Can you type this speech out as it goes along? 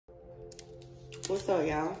What's up,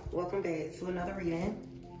 y'all? Welcome back to another reading.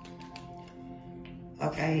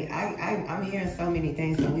 Okay, I'm hearing so many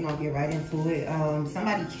things, so we're gonna get right into it.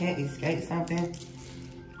 Somebody can't escape something.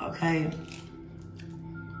 Okay.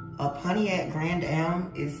 A Pontiac Grand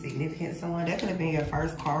Am is significant to someone. That could have been your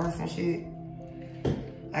first car or some shit.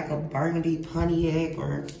 Like a burgundy Pontiac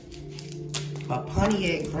or a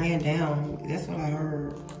Pontiac Grand Am. That's what I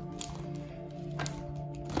heard.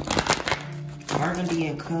 Burgundy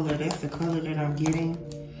in color. That's the color that I'm getting.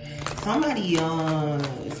 Somebody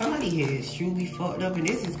has truly fucked up, and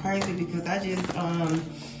this is crazy because I just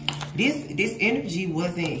this energy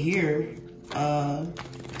wasn't here. I'm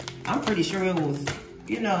pretty sure it was,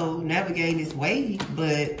 you know, navigating its way,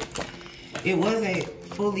 but it wasn't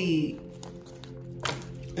fully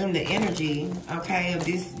in the energy, okay, of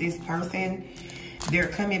this person. They're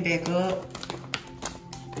coming back up.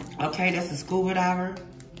 Okay, that's a scuba diver.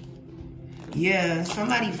 Yeah,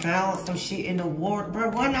 somebody found some shit in the water. Bro,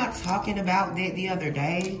 we're not talking about that the other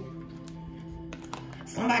day.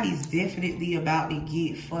 Somebody's definitely about to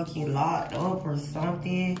get fucking locked up or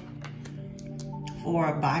something for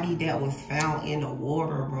a body that was found in the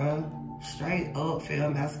water, bro. Straight up, feel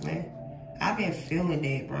masculine. I've been feeling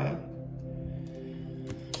that, bro.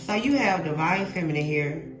 So you have divine feminine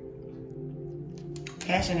here.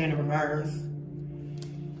 Passion in the reverse.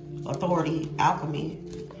 Authority, alchemy.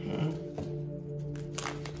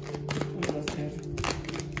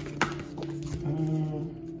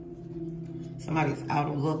 Somebody's out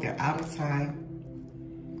of luck. They're out of time.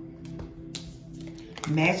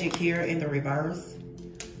 Magic here in the reverse.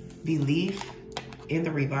 Belief in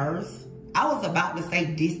the reverse. I was about to say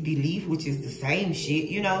disbelief, which is the same shit,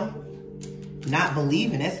 you know. Not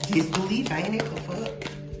believing. That's disbelief, ain't it? The fuck?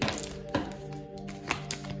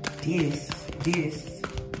 This.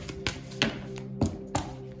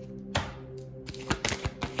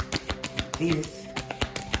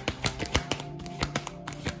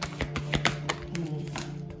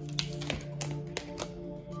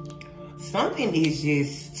 Something is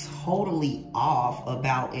just totally off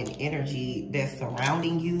about an energy that's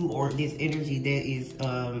surrounding you, or this energy that is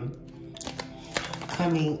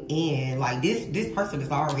coming in. Like this person is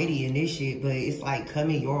already in this shit, but it's like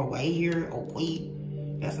coming your way here. Oh wait,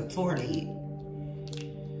 that's a tornado.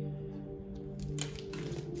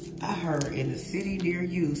 I heard in the city near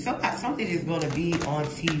you. Something is gonna be on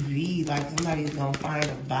TV. Like somebody's gonna find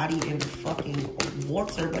a body in the fucking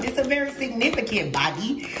water, but it's a very significant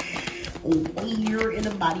body. Here in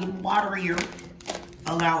the body, water here.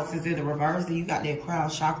 Allowances in the reverse. And you got that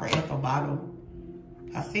crown chakra at the bottom.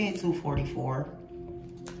 I seen 244.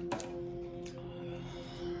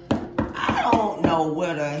 I don't know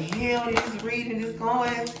where the hell this reading is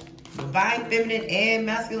going. Divine feminine and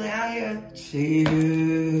masculine out here.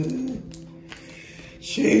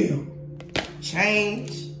 Chill.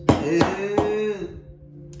 Change.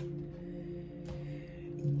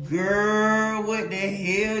 Girl, what the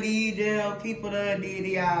hell these damn people done did to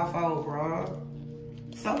y'all for, bro?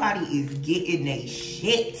 Somebody is getting their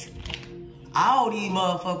shit. All these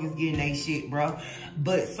motherfuckers getting their shit, bro.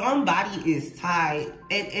 But somebody is tied.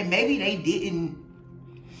 And maybe they didn't.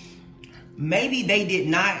 Maybe they did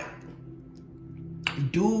not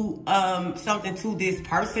do something to this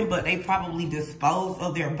person, but they probably disposed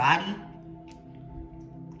of their body.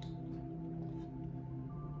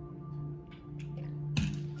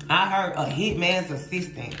 I heard a hitman's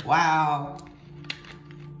assistant. Wow.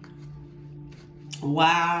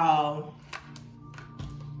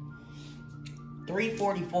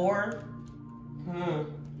 344.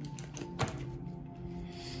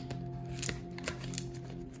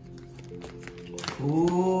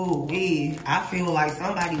 Ooh, I feel like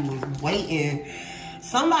somebody was waiting.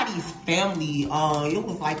 Somebody's family, it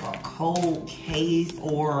was like a cold case,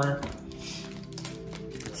 or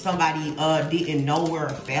somebody didn't know where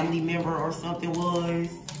a family member or something was.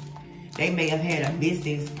 They may have had a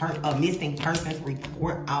missing persons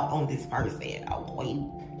report out on this person. Oh, wait.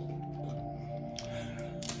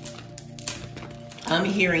 I'm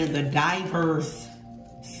hearing the divers.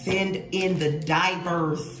 Send in the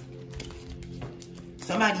divers.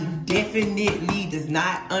 Somebody definitely does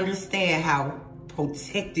not understand how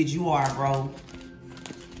protected you are, bro.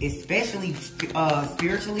 Especially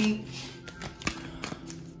spiritually.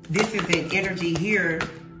 This is an energy here.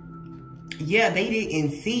 Yeah, they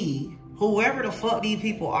didn't see. Whoever the fuck these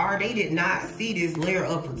people are, they did not see this layer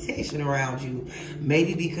of protection around you.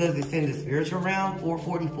 Maybe because it's in the spiritual realm,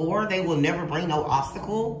 444, they will never bring no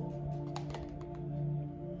obstacle.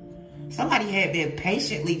 Somebody had been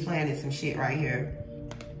patiently planning some shit right here.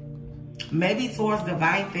 Maybe towards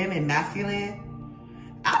divine feminine, masculine.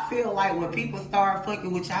 I feel like when people start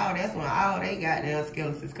fucking with y'all, that's when all they goddamn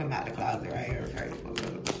skeletons come out the closet right here.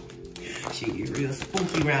 Shit get real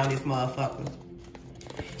spooky around this motherfucker.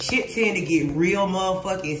 Shit tend to get real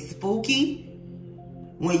motherfucking spooky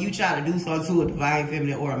when you try to do something to a divine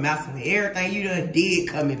feminine or a masculine. Everything you done did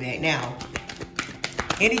coming back now.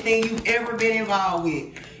 Anything you've ever been involved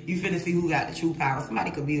with, you finna see who got the true power.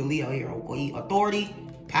 Somebody could be a Leo here. Authority,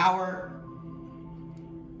 power.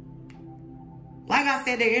 Like I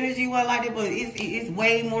said, the energy was like it, but it's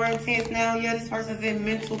way more intense now. Yeah, this person's in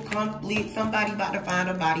mental conflict. Somebody about to find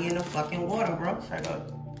a body in the fucking water, bro. Straight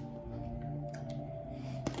up.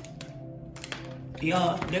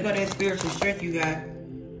 Y'all, there go that spiritual strength you got.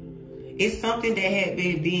 It's something that had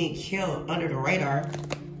been being killed under the radar.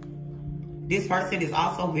 This person is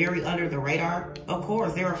also very under the radar. Of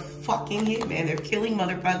course, they're a fucking hitman. They're killing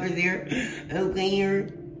motherfuckers there.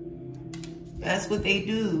 Okay, that's what they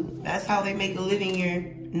do. That's how they make a living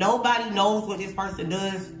here. Nobody knows what this person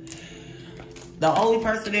does. The only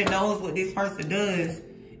person that knows what this person does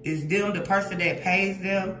is them, the person that pays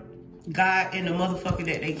them, God, and the motherfucker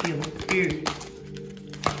that they kill. Period.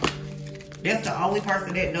 That's the only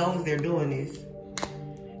person that knows they're doing this.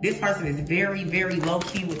 This person is very, very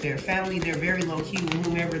low-key with their family. They're very low-key with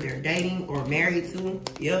whomever they're dating or married to.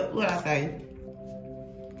 Yep, what I say.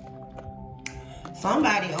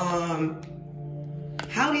 Somebody,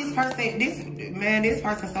 how this person, this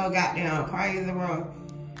person so goddamn crazy, bro.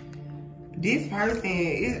 This person,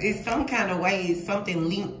 is some kind of way, something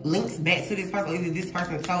links back to this person. Either this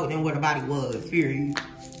person told them what the body was, period.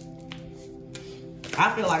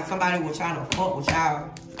 I feel like somebody was trying to fuck with y'all.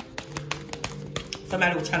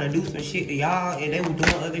 Somebody was trying to do some shit to y'all, and they were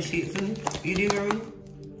doing other shit too. You dig me?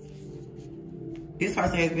 This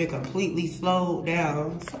person has been completely slowed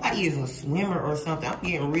down. Somebody is a swimmer or something. I'm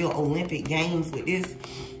getting real Olympic games with this.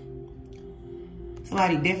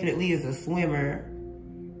 Somebody definitely is a swimmer.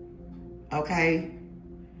 Okay?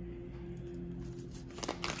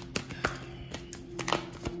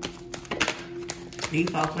 These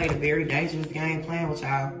folks played a very dangerous game playing with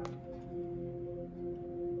y'all.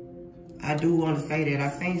 I do want to say that.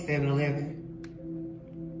 I seen 7-Eleven.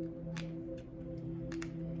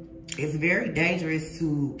 It's very dangerous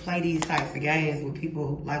to play these types of games with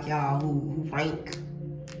people like y'all who rank.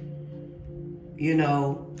 You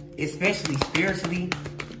know, especially spiritually.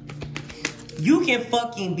 You can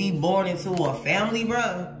fucking be born into a family,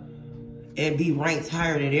 bruh, and be ranked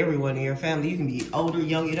higher than everyone in your family. You can be older,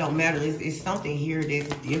 young, it don't matter. It's something here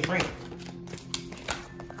that's different.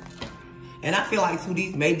 And I feel like, too,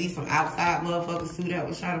 these may be some outside motherfuckers, too, that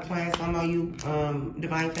was trying to plan some on you,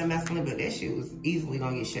 divine feminine masculine, but that shit was easily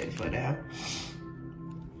gonna get shut the fuck down.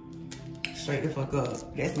 Straight the fuck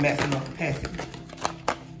up. That's maximum capacity.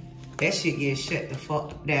 That shit gets shut the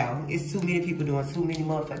fuck down. It's too many people doing too many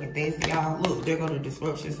motherfucking things to y'all. Look, they're gonna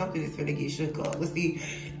disruption. Something is gonna get shook up. But see,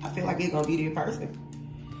 I feel like it's gonna be this person.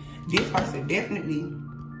 This person definitely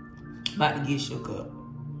about to get shook up.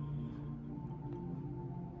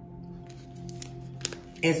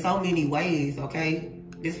 In so many ways, okay?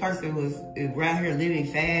 This person was around here living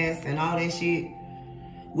fast and all that shit.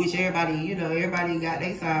 Which everybody, you know, everybody got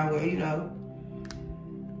their side where, you know,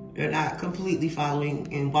 they're not completely following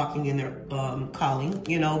and walking in their calling,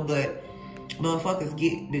 you know, but motherfuckers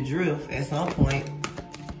get the drift at some point.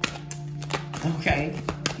 Okay?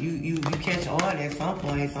 You catch on at some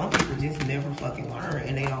point. Some people just never fucking learn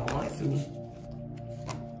and they don't want to.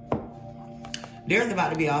 There's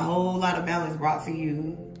about to be a whole lot of balance brought to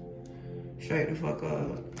you. Straight the fuck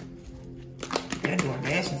up. They're doing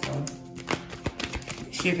dashing something.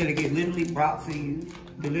 Shit gonna get literally brought to you.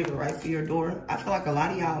 Delivered right to your door. I feel like a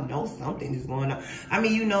lot of y'all know something is going on. I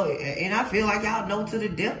mean, you know, and I feel like y'all know to the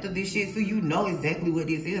depth of this shit, so you know exactly what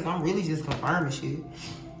this is. I'm really just confirming shit.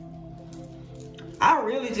 I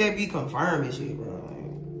really just be confirming shit, bro.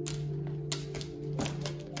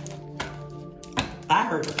 I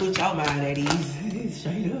heard to put your mind at ease.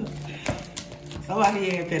 Straight up. Somebody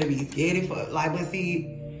ain't finna be scared for, like, but see,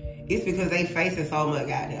 it's because they facing so much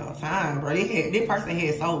goddamn time, bro. This person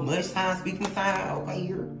had so much time, speaking time, okay,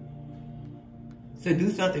 here, to do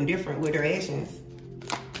something different with their actions.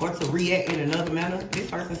 Or to react in another manner. This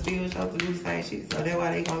person still chose to do the same shit, so that's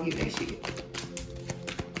why they gonna get that shit.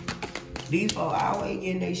 These folks always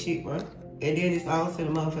getting that shit, bro. And then it's on to the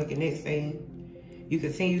motherfucking next thing. You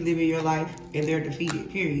continue living your life, and they're defeated,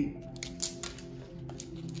 period.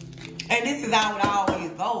 And this is how it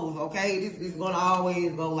always goes, okay? This is gonna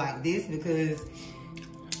always go like this because,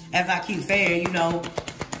 as I keep saying, you know,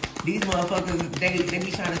 these motherfuckers, they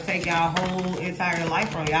be trying to take y'all whole entire life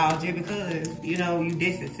from y'all just because, you know, you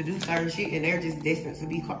destined to do certain shit and they're just destined to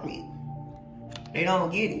be karmic. They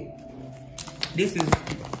don't get it. This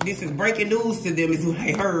is breaking news to them is what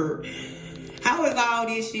I heard. How is all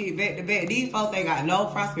this shit back to back? These folks ain't got no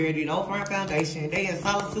prosperity, no firm foundation. They in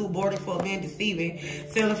solitude, border for men deceiving,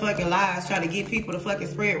 selling fucking lies, trying to get people to fucking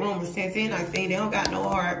spread rumors. Since then, I seen they don't got no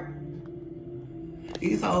heart.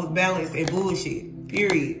 These hoes balance and bullshit.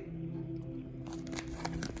 Period.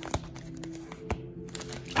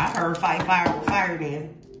 I heard fight fire with fire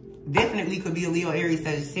then. Definitely could be a Leo, Aries,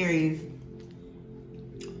 Sagittarius.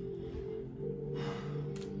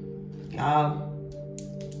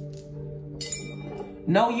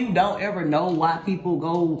 No, you don't ever know why people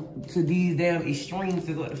go to these damn extremes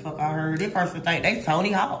is what the fuck I heard. This person think they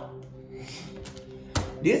Tony Hawk.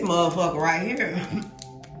 This motherfucker right here.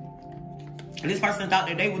 This person thought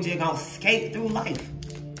that they were just gonna skate through life.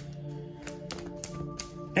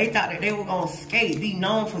 They thought that they were gonna skate, be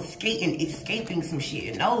known for skating, escaping some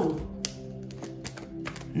shit. No.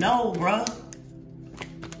 No, bruh.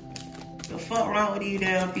 The fuck wrong with these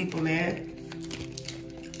damn people, man?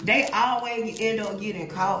 They always end up getting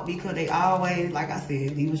caught because they always, like I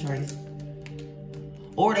said, leave a trace.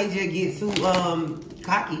 Or they just get too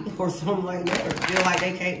cocky or something like that. Or feel like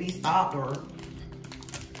they can't be stopped, or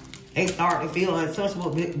they start to feel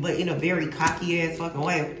untouchable, but in a very cocky ass fucking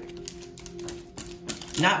way.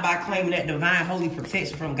 Not by claiming that divine holy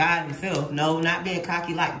protection from God himself. No, not being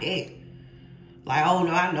cocky like that. Like, oh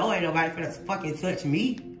no, I know ain't nobody finna fucking touch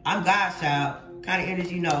me. I'm God's child. Kind of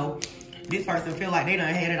energy, no. This person feel like they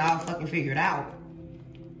done had it all fucking figured out.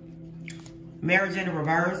 Marriage in the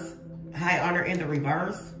reverse. High honor in the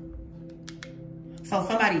reverse. So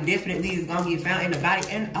somebody definitely is gonna get found in the body.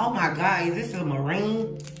 And oh my God, is this a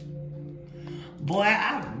Marine? Boy,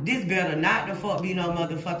 this better not the fuck be no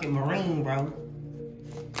motherfucking Marine, bro.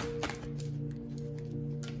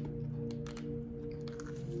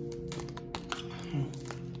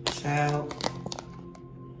 Child.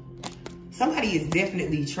 Somebody is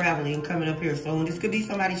definitely traveling coming up here soon. This could be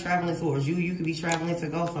somebody traveling towards you. You could be traveling to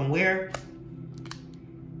go somewhere.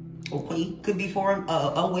 Okay, could be for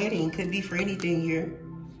a wedding. Could be for anything here.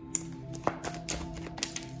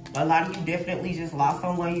 A lot of you definitely just lost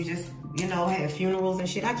someone. You just, you know, had funerals and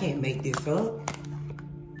shit. I can't make this up.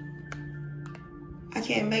 I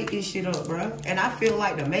can't make this shit up, bro. And I feel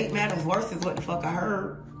like to make matters worse is what the fuck I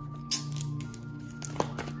heard.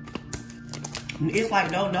 It's like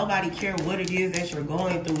nobody care what it is that you're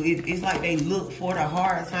going through. It's like they look for the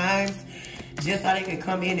hard times just so they can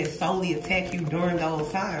come in and solely attack you during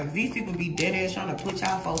those times. These people be dead ass trying to put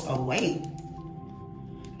y'all folks away.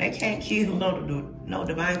 They can't kill no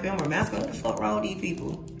divine female or masculine. What the fuck wrong with these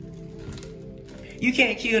people? You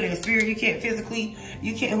can't kill their spirit. You can't physically.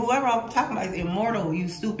 You can't. Whoever I'm talking about is immortal, you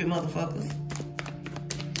stupid motherfuckers.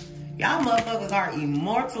 Y'all motherfuckers are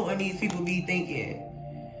immortal, and these people be thinking.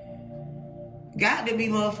 Got to be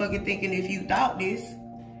motherfucking thinking if you thought this.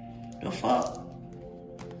 The fuck?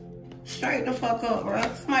 Straight the fuck up, bro.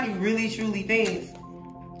 Somebody really truly thinks,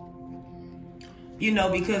 you know,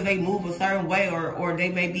 because they move a certain way or they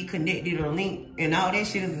may be connected or linked and all that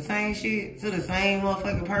shit is the same shit to the same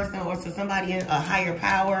motherfucking person or to somebody in a higher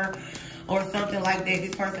power or something like that.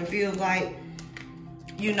 This person feels like,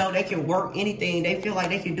 you know, they can work anything. They feel like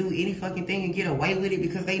they can do any fucking thing and get away with it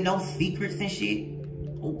because they know secrets and shit.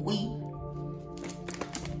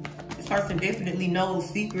 This person definitely knows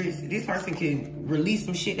secrets. This person can release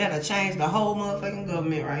some shit that'll change the whole motherfucking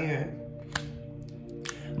government right here.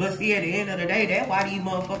 But see, at the end of the day, that's why these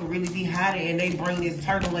motherfuckers really be hiding and they bring this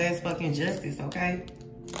turtle ass fucking justice, okay?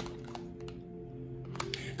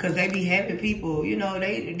 Cause they be having people, you know,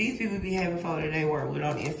 these people be having folk that they work with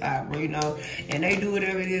on the inside, bro, you know, and they do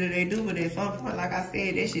whatever it is that they do, but at some point, like I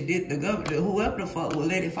said, that shit did the government, whoever the fuck will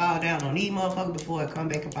let it fall down on these motherfuckers before it come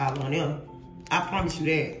back and fall on them. I promise you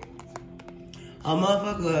that. A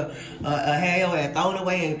motherfucker had your ass thrown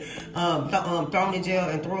away and thrown in jail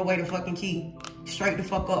and throw away the fucking key. Straight the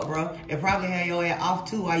fuck up, bro. And probably had your ass off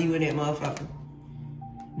too while you in that motherfucker.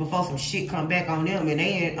 Before some shit come back on them and they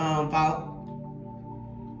ain't fault.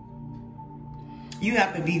 You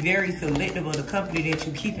have to be very selective of the company that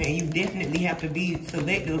you keep in. You definitely have to be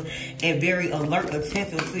selective and very alert,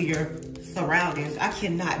 attentive to your surroundings. I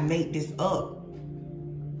cannot make this up.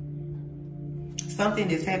 Something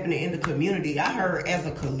that's happening in the community. I heard as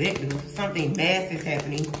a collective, something mass is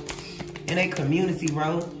happening in a community,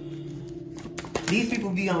 bro. These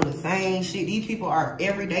people be on the same shit. These people are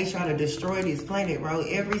every day trying to destroy this planet, bro.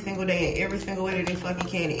 Every single day in every single way that they fucking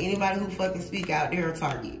can. And anybody who fucking speak out, they're a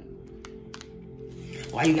target.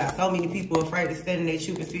 Why you got so many people afraid to stand in their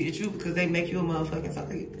truth and speak the truth? Because they make you a motherfucking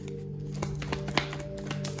target.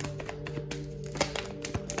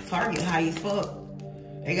 Target high as fuck.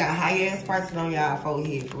 They got high-ass prices on y'all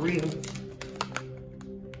forehead, for real.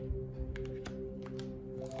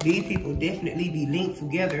 These people definitely be linked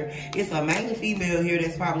together. It's a main female here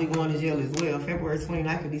that's probably going to jail as well. February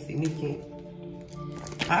 29th could be significant.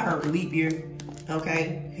 I heard leap year.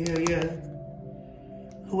 Okay, hell yeah.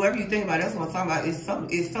 Whoever you think about, that's what I'm talking about.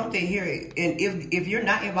 It's something here. And if you're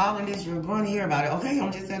not involved in this, you're going to hear about it. Okay,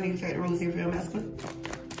 I'm just telling you the rules here for your masculine.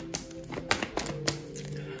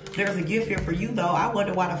 There's a gift here for you, though. I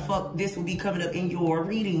wonder why the fuck this will be coming up in your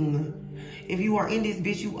reading. If you are in this,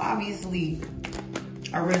 bitch, you obviously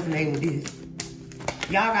are resonating with this.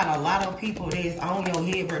 Y'all got a lot of people that's on your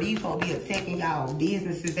head, bro. These folks be attacking y'all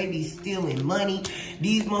businesses. They be stealing money.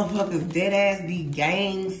 These motherfuckers dead ass be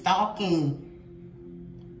gang stalking.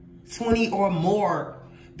 20 or more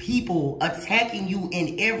people attacking you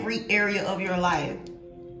in every area of your life.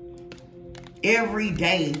 Every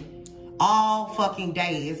day. All fucking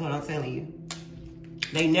day is what I'm telling you.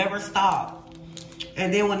 They never stop.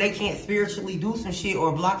 And then when they can't spiritually do some shit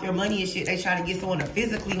or block your money and shit, they try to get someone to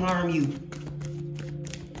physically harm you.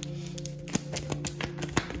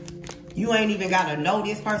 You ain't even gotta know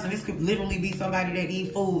this person. This could literally be somebody that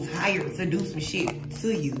these fools hired to do some shit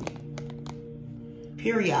to you.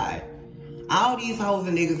 Period. All these hoes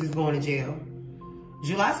and niggas is going to jail.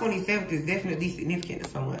 July 27th is definitely significant to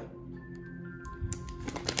someone.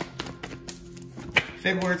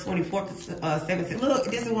 February 24th, 17th. Look,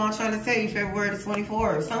 this is what I'm trying to tell you. February the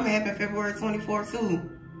 24th. Something happened February 24th too.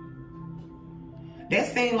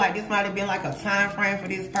 That seemed like this might have been like a time frame for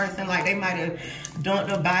this person. Like they might have dumped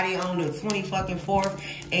the body on the 24th.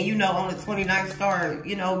 And you know, on the 29th start,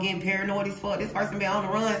 you know, getting paranoid as fuck. This person been on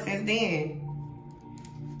the run since then.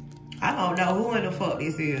 I don't know who in the fuck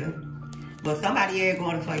this is. But somebody ain't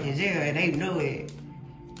going to fucking jail and they knew it.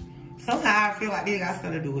 Somehow I feel like this got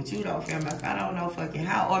something to do with you though, fam. I don't know fucking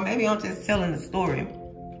how. Or maybe I'm just telling the story.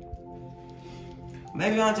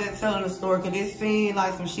 Maybe I'm just telling the story because it seems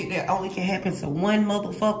like some shit that only can happen to one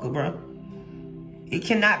motherfucker, bro. It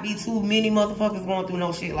cannot be too many motherfuckers going through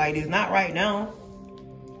no shit like this. Not right now.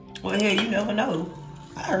 Well, hell, you never know.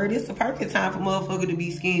 I heard it's the perfect time for motherfucker to be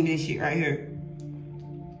schemed this shit right here.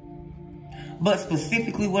 But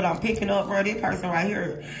specifically what I'm picking up, bro, this person right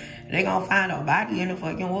here, they gonna find a body in the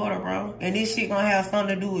fucking water, bro. And this shit gonna have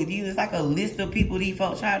something to do with you. It's like a list of people these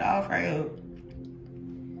folks tried to offer up.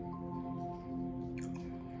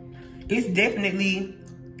 It's definitely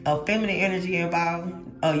a feminine energy involved.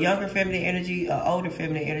 A younger feminine energy, a older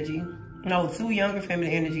feminine energy. No, two younger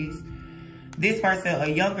feminine energies. This person, a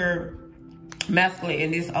younger masculine,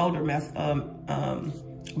 and this older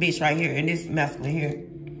bitch right here, and this masculine here.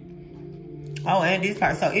 Oh, and this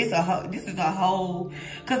part. So it's this is a whole,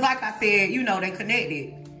 cause like I said, you know, they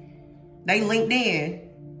connected. They linked in.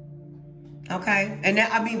 Okay? And now,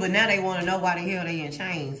 I mean, but now they want to know why the hell they in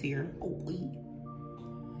chains here. Oh,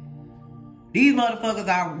 these motherfuckers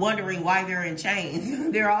are wondering why they're in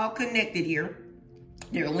chains. They're all connected here.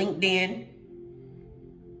 They're linked in.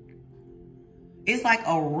 It's like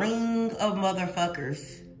a ring of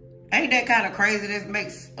motherfuckers. Ain't that kind of crazy? This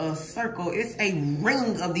makes a circle. It's a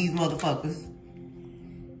ring of these motherfuckers.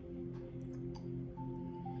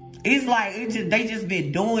 It's like they just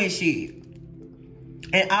been doing shit.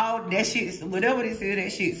 And all that shit, whatever this is,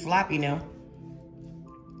 that shit sloppy now.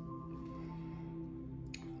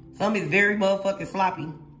 Some is very motherfucking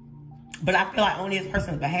sloppy. But I feel like on this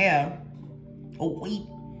person's behalf, oh wait,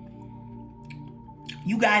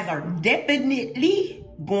 you guys are definitely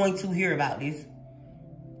going to hear about this.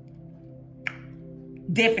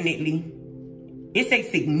 Definitely. It's a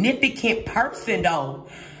significant person though.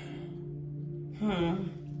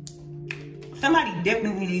 Somebody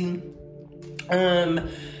definitely,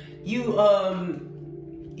 you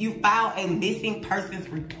filed a missing persons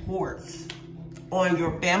report on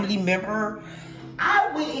your family member.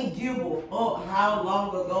 I wouldn't give a fuck how long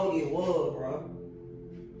ago it was, bro.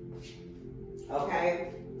 Okay?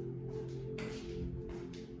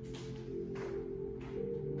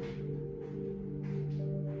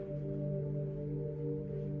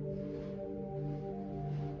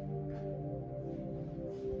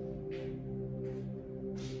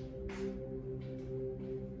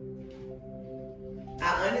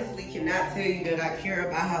 I honestly cannot tell you that I care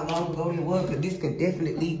about how long ago it was, but this could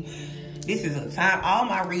definitely, this is a time, all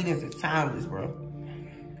my readings is timeless, bro.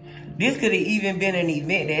 This could have even been an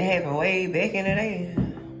event that happened way back in the day.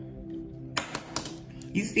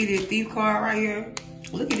 You see this thief card right here?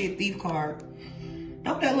 Look at this thief card.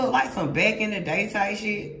 Don't that look like some back in the day type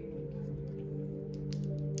shit?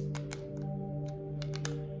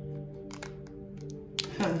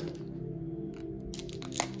 Huh.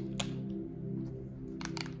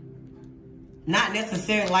 not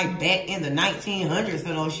necessarily like back in the 1900s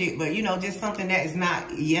or no shit, but you know, just something that is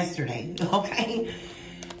not yesterday, okay?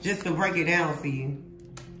 Just to break it down for you.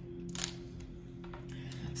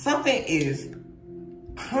 Something is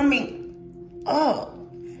coming up.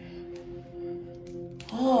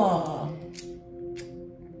 Oh.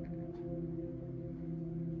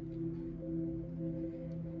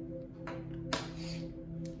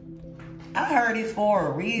 I heard it's for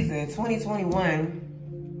a reason. 2021.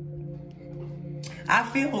 I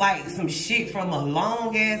feel like some shit from a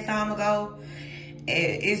long ass time ago.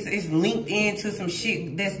 It's linked into some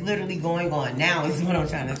shit that's literally going on now is what I'm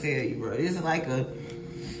trying to tell you, bro. This is like a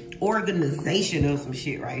organization of some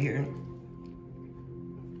shit right here.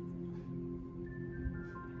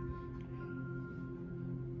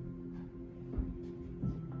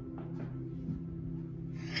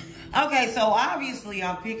 Okay, so obviously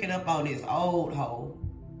I'm picking up on this old hoe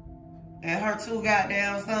and her 2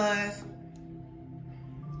 goddamn sons.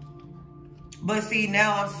 But see,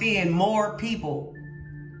 now I'm seeing more people,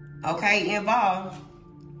 okay, involved.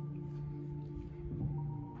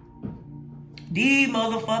 These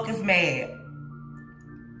motherfuckers mad.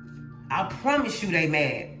 I promise you they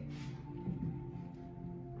mad.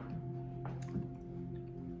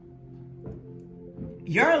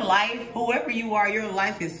 Your life, whoever you are, your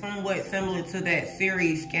life is somewhat similar to that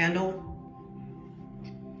series Scandal.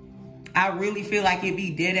 I really feel like it'd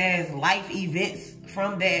be dead ass life events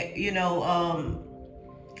from that, you know,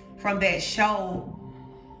 from that show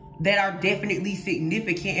that are definitely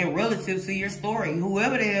significant and relative to your story.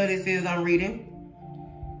 Whoever the hell this is I'm reading.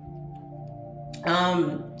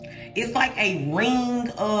 It's like a ring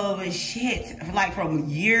of shit, like from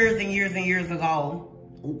years and years and years ago.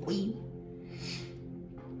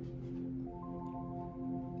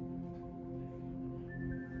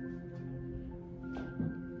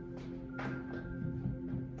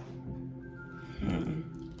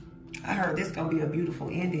 I heard this gonna be a beautiful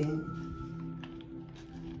ending.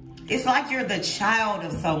 It's like you're the child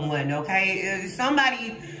of someone, okay?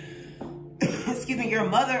 Somebody, excuse me, your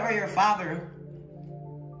mother or your father.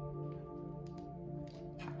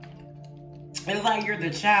 It's like you're the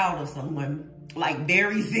child of someone. Like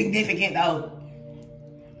very significant though.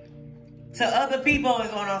 To other people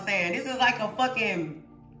is what I'm saying. This is like a fucking,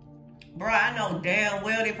 bro, I know damn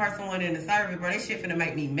well that person went in the service, bro. This shit finna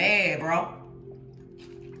make me mad, bro.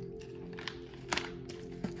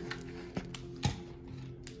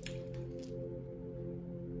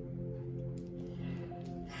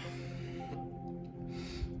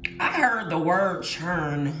 I heard the word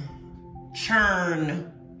churn.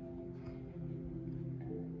 Churn.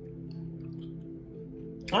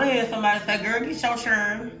 I hear somebody say, girl, get your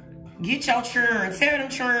churn. Get your churn. Tell them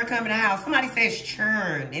churn come in the house. Somebody says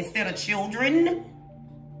churn instead of children.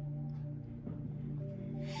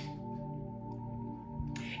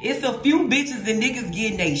 It's a few bitches and niggas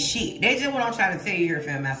getting they shit. That's just what I'm trying to tell you here,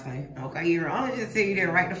 fam masculine. Okay, you're I'm just tell you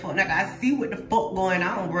that right the fuck. Like, I see what the fuck going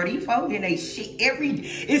on, bro. These folks getting they shit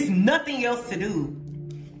it's nothing else to do.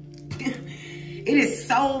 It is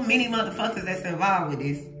so many motherfuckers that's involved with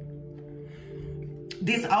this.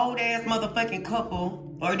 This old ass motherfucking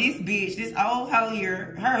couple, or this bitch, this old hoe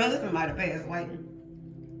here, her husband might have passed away.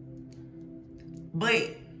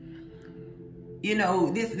 But you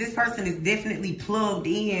know, this person is definitely plugged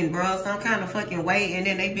in, bro, some kind of fucking way. And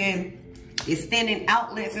then they've been extending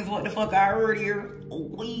outlets is what the fuck I heard here.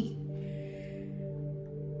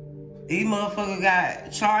 These motherfuckers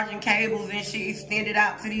got charging cables and shit extended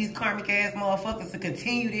out to these karmic ass motherfuckers to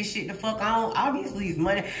continue this shit the fuck on. Obviously it's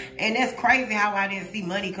money. And that's crazy how I didn't see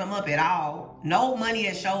money come up at all. No money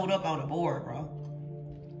has showed up on the board, bro.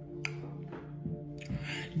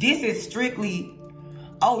 This is strictly,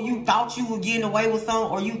 oh, you thought you were getting away with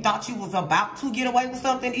something, or you thought you was about to get away with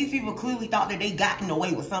something. These people clearly thought that they gotten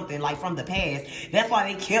away with something, like from the past. That's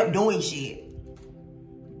why they kept doing shit.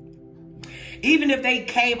 Even if they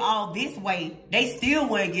came all this way, they still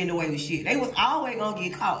weren't getting away with shit. They was always gonna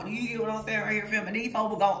get caught. You get what I'm saying right here, fam? And these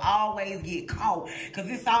folks were gonna always get caught. Cause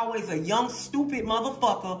it's always a young, stupid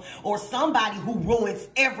motherfucker or somebody who ruins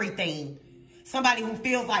everything. Somebody who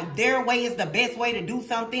feels like their way is the best way to do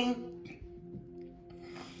something.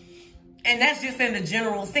 And that's just in the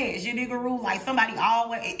general sense. You nigga rule, like somebody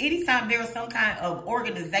always, anytime there's some kind of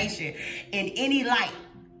organization in any light,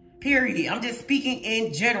 period. I'm just speaking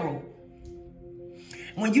in general.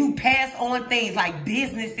 When you pass on things like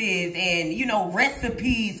businesses and, you know,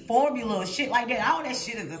 recipes, formulas, shit like that, all that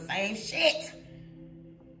shit is the same shit.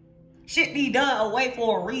 Shit be done away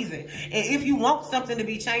for a reason. And if you want something to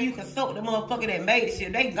be changed, you consult the motherfucker that made the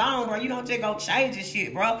shit. They gone, bro. You don't just go change the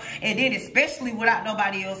shit, bro. And then especially without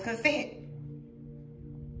nobody else's consent.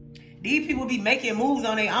 These people be making moves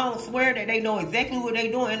on their own, swear that they know exactly what they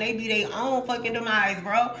doing, and they be their own fucking demise,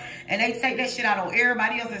 bro. And they take that shit out on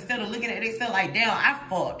everybody else instead of looking at themselves like, damn, I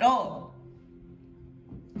fucked up.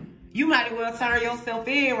 You might as well turn yourself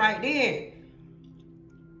in right there.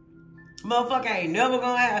 Motherfucker ain't never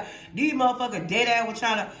gonna have, these motherfuckers dead ass was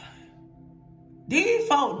trying to, these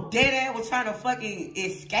folk dead ass was trying to fucking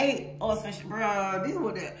escape or some shit, bro. This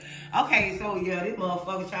was that. Okay, so yeah, this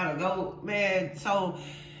motherfucker trying to go, man. So,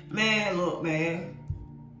 man, look, man.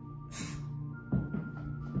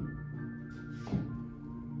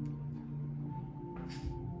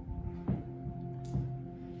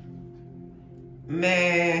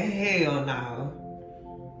 Man, hell no.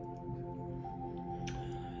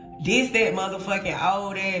 This, that motherfucking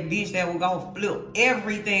old ass bitch that was gonna flip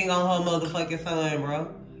everything on her motherfucking son,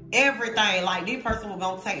 bro. Everything. Like, this person was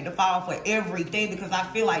gonna take the fall for everything because I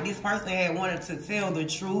feel like this person had wanted to tell the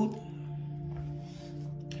truth.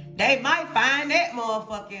 They might find that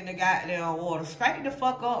motherfucker in the goddamn water. Straight the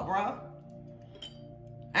fuck up, bro.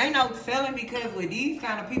 Ain't no telling, because with these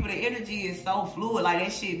kind of people, the energy is so fluid. Like,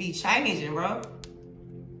 that shit be changing, bro.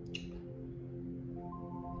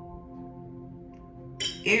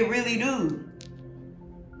 It really do.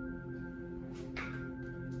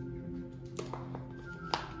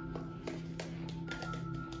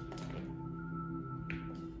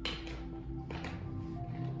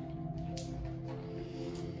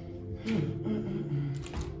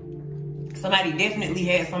 Somebody definitely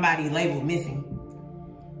had somebody labeled missing.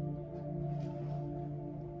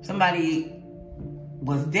 Somebody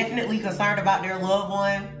was definitely concerned about their loved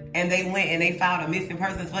one, and they went and they filed a missing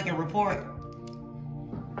persons fucking report.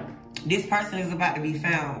 This person is about to be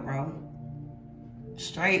found, bro.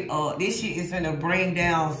 Straight up. This shit is gonna bring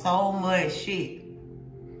down so much shit.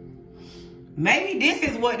 Maybe this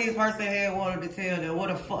is what this person had wanted to tell them, what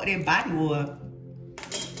the fuck their body was.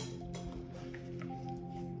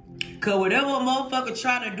 Cause whatever a motherfucker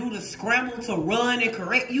try to do to scramble, to run and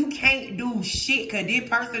correct, you can't do shit. Cause this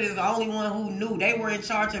person is the only one who knew. They were in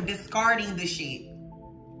charge of discarding the shit.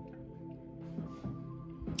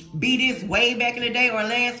 Be this way back in the day or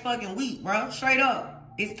last fucking week, bro. Straight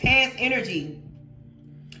up. It's past energy.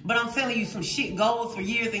 But I'm telling you, some shit goes for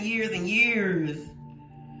years and years and years.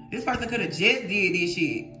 This person could have just did this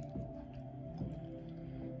shit.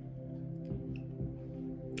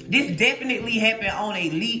 This definitely happened on a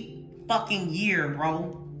leap fucking year,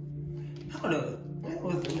 bro. Hold up. What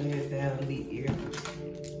was the last damn leap year?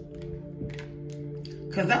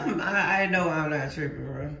 Cause I know I'm not tripping,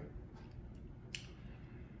 bro.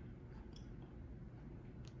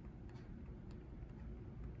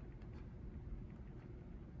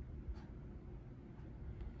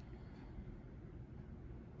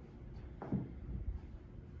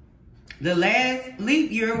 The last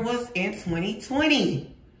leap year was in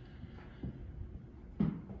 2020.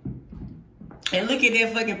 And look at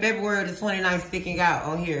that fucking February the 29th sticking out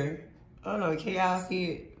on here. I don't know, can y'all see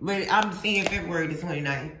it? But I'm seeing February the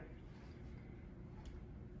 29th.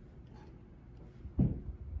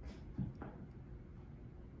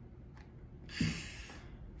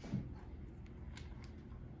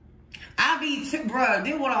 I be, bro,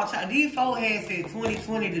 this what I'll try. These folks had said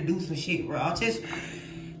 2020 to do some shit, bro. I'll just...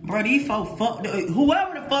 Bro, these folks fucked up.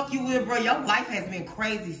 Whoever the fuck you with, bro, your life has been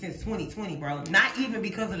crazy since 2020, bro. Not even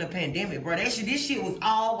because of the pandemic, bro. This shit was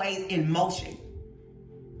always in motion.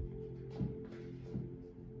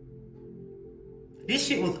 This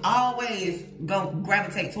shit was always gonna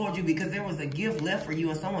gravitate towards you because there was a gift left for you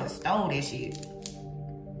and someone stole that shit.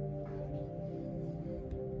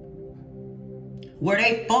 Where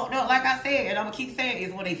they fucked up, like I said, and I'm gonna keep saying,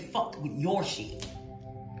 is where they fucked with your shit.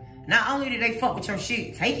 Not only did they fuck with your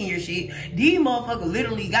shit, taking your shit, these motherfuckers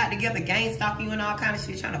literally got together, gang stalking you and all kind of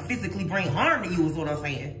shit, trying to physically bring harm to you is what I'm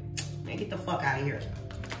saying. Man, get the fuck out of here.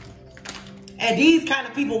 And these kind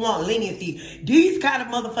of people want leniency. These kind of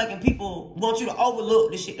motherfucking people want you to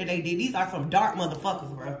overlook the shit that they did. These are some dark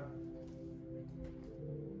motherfuckers, bro.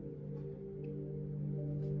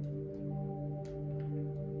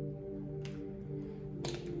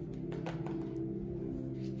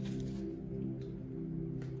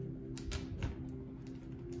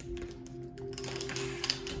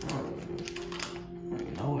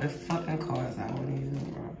 What fucking cards I want to use,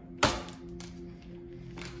 bro.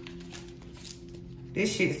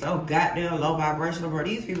 This shit's so goddamn low vibrational, bro.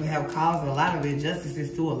 These people have caused a lot of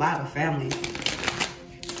injustices to a lot of families.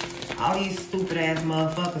 All these stupid ass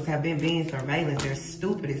motherfuckers have been being surveillance. They're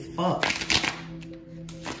stupid as fuck.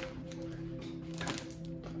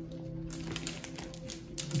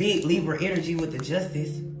 Big Libra energy with the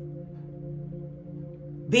justice.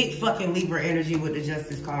 Big fucking Libra energy with the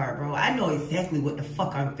Justice card, bro. I know exactly what the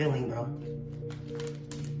fuck I'm feeling, bro.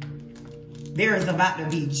 There is about to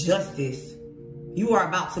be justice. You are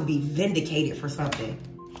about to be vindicated for something.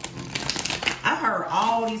 I heard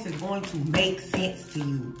all this is going to make sense to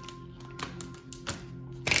you.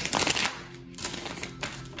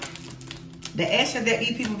 The actions that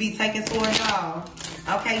these people be taking towards y'all.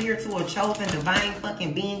 Okay, you're to a chosen divine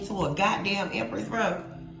fucking being, to a goddamn empress, bro.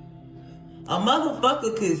 A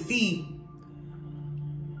motherfucker could see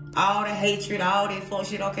all the hatred, all that fuck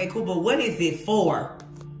shit. Okay, cool, but what is it for?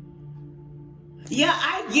 Yeah,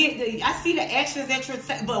 I see the actions that you're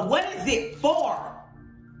taking, but what is it for?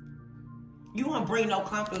 You won't bring no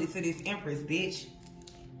conflict to this empress, bitch.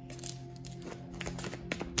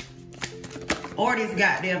 Or this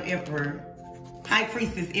goddamn emperor. High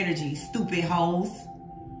priestess energy, stupid hoes.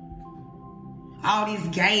 All these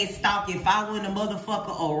gang stalking, following the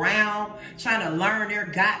motherfucker around, trying to learn their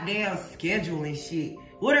goddamn schedule and shit.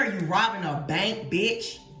 What are you, robbing a bank,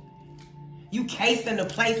 bitch? You casing the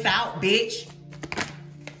place out, bitch.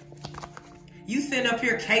 You sitting up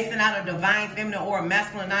here casing out a divine feminine or a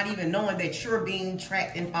masculine, not even knowing that you're being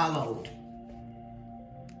tracked and followed.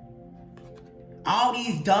 All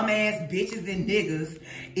these dumbass bitches and niggas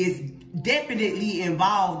is definitely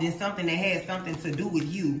involved in something that has something to do with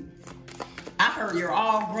you. I heard you're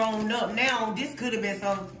all grown up now. This could have been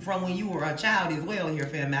something from when you were a child as well, here,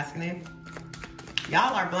 femme masculine.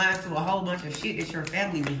 Y'all are blind to a whole bunch of shit that your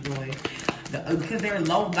family was doing. Because they're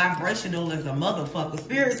low vibrational as a motherfucker.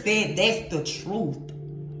 Spirit said that's the truth.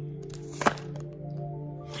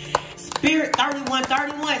 Spirit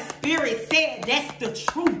 3131, Spirit said that's the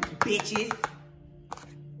truth, bitches.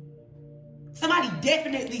 Somebody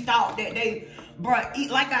definitely thought that they, bruh,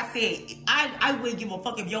 like I said, I wouldn't give a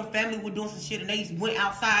fuck if your family was doing some shit and they went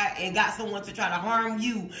outside and got someone to try to harm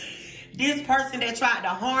you. This person that tried to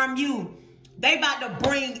harm you, they about to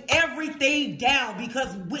bring everything down,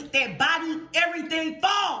 because with that body, everything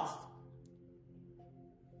falls.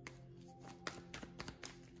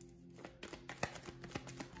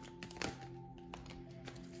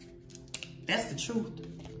 That's the truth.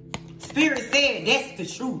 Spirit said that's the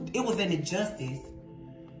truth. It was an injustice.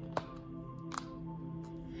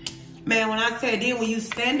 Man, when I said then, when you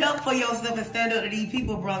stand up for yourself and stand up to these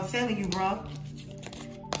people, bro, I'm telling you, bro.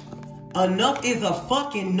 Enough is a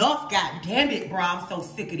fucking enough, god damn it, bro. I'm so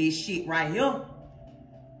sick of this shit right here.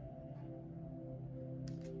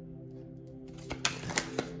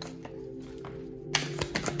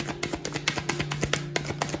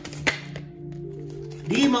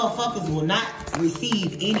 These motherfuckers will not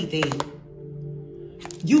receive anything.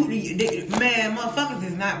 Man, motherfuckers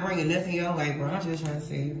is not bringing nothing your way, bro. I'm just trying to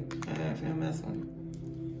say,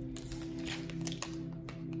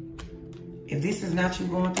 if this is not you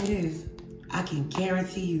going through this, I can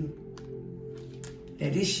guarantee you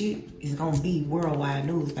that this shit is gonna be worldwide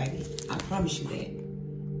news, baby. I promise you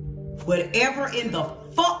that. Whatever in the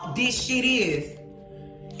fuck this shit is,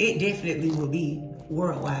 it definitely will be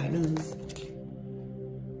worldwide news.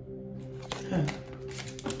 Huh.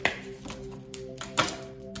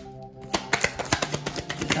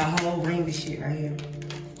 It's a whole ring of shit right here.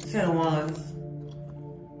 10 of Wands.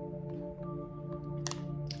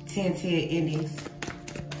 10-10 endings.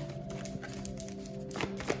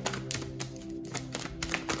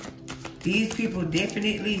 These people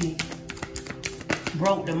definitely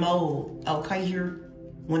broke the mold, okay, here,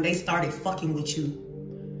 when they started fucking with you.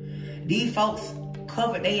 These folks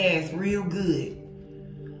covered their ass real good.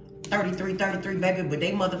 33, baby, but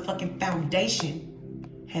they motherfucking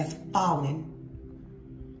foundation has fallen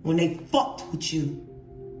when they fucked with you.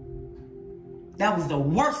 That was the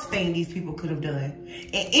worst thing these people could have done.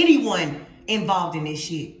 And anyone involved in this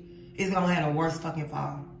shit is gonna have a worse fucking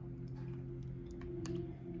fall.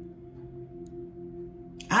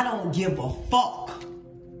 I don't give a fuck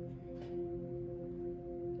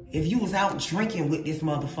if you was out drinking with this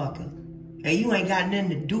motherfucker and you ain't got nothing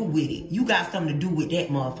to do with it. You got something to do with that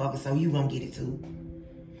motherfucker, so you gonna get it too.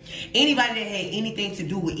 Anybody that had anything to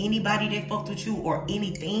do with anybody that fucked with you or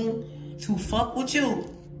anything to fuck with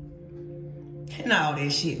you, and all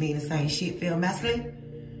that shit mean the same shit, feel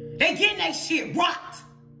masculine? They getting that shit rocked.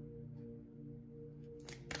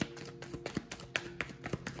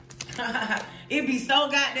 It be so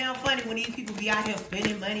goddamn funny when these people be out here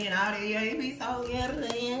spending money and all that. Yeah, it be so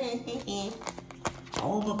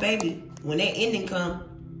oh, but baby, when that ending come,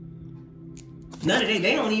 none of that,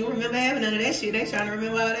 they don't even remember having none of that shit. They trying to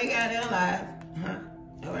remember all they goddamn lives.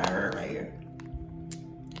 That's what I heard right here.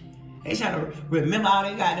 They trying to remember all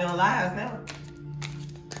they goddamn lives now.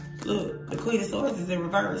 Look, the Queen of Swords is in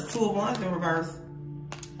reverse. 2 of Wands in reverse.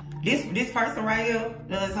 This person right here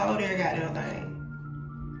does hold their goddamn thing.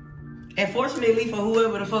 And fortunately for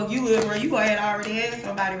whoever the fuck you is, bro, you had already had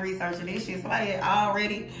somebody researching this shit. Somebody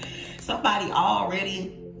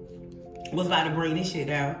already was about to bring this shit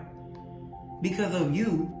down because of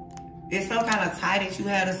you. It's some kind of tie that you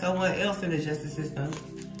had to someone else in the justice system.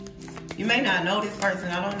 You may not know this person,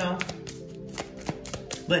 I don't know.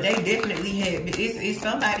 But they definitely had, it's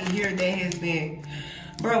somebody here that has been,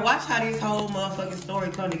 bro, watch how this whole motherfucking story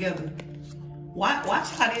come together. Watch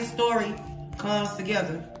how this story comes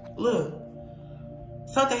together. Look,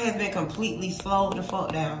 something has been completely slowed the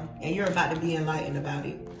fuck down, and you're about to be enlightened about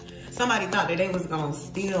it. Somebody thought that they was gonna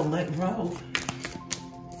steal money, bro.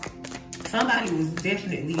 Somebody was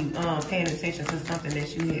definitely paying attention to something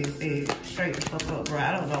that you had said. Straight the fuck up, bro.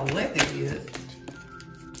 I don't know what that is.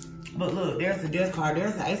 But look, there's a death card.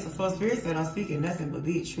 There's an Ace of Swords. Spirit said I'm speaking nothing but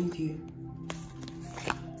big truth here.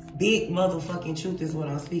 Big motherfucking truth is what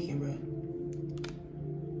I'm speaking, bro.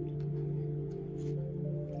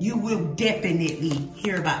 You will definitely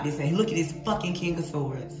hear about this. And look at this fucking King of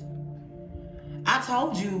Swords. I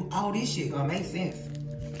told you all this shit gonna make sense.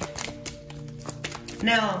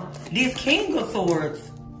 Now, this King of Swords,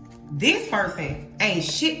 this person ain't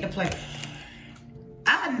shit to play.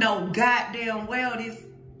 I know goddamn well this.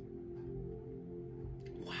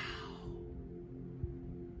 Wow.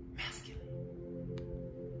 Masculine.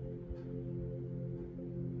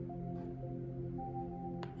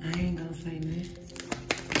 I ain't gonna say that.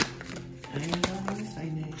 I ain't gonna say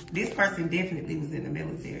that. This person definitely was in the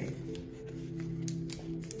military.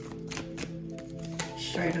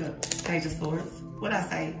 Straight up. Page of Swords. What'd I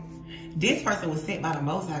say? This person was sent by the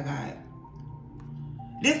Most High God.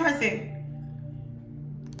 This person,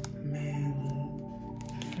 man,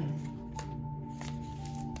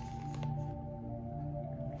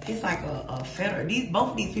 it's like a federal.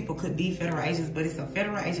 Both of these people could be federal agents, but it's a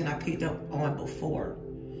federal agent I picked up on before.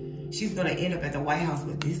 She's gonna end up at the White House,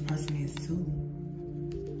 but this person is too.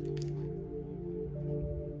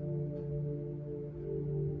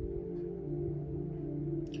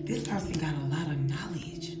 This person got a lot of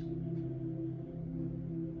knowledge.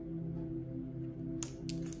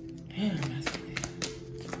 Damn, that's good.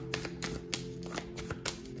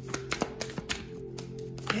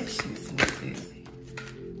 That shit's so sexy.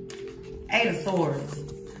 Eight of Swords.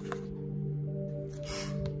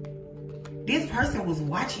 This person was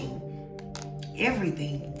watching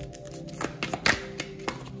everything.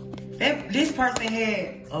 This person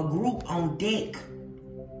had a group on deck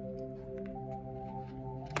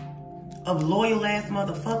of loyal ass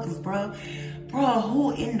motherfuckers, bro. Bro,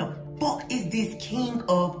 who in the fuck is this King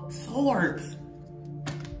of Swords?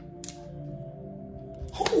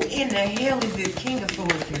 Who in the hell is this King of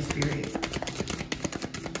Swords in spirit?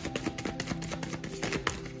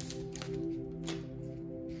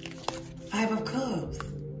 Five of Cups.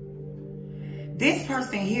 This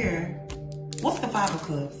person here, what's the Five of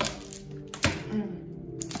Cups?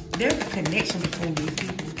 There's a connection between these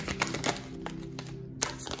people.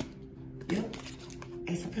 Yep.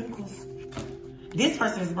 Ace of Pentacles. This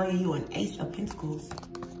person is bringing you an Ace of Pentacles.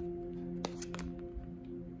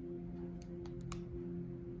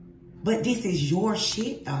 But this is your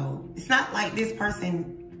shit, though. It's not like this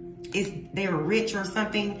person they're rich or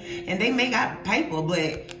something, and they may got paper,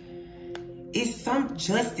 but it's some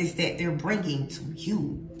justice that they're bringing to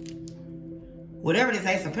you. Whatever this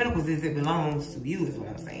Ace of Pentacles is, it belongs to you, is what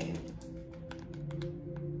I'm saying.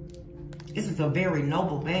 This is a very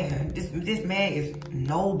noble man. This man is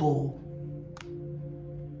noble.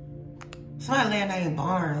 Somebody land named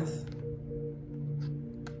Barnes.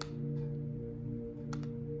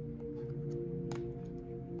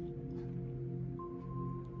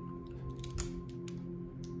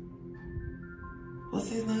 What's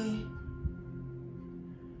his name?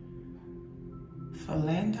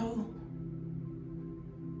 Philando?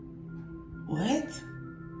 What?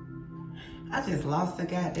 I just lost the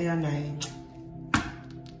goddamn name.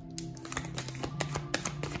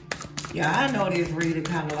 Yeah, I know this reading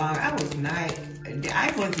kind of long. I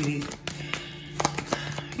wasn't even,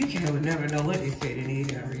 you can't never know what this said in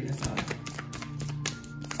these reading, so.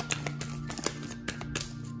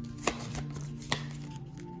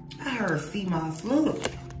 I heard sea moss. Look,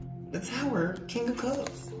 the Tower, King of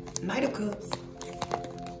Cups, Knight of Cups.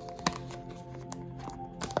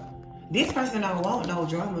 This person don't want no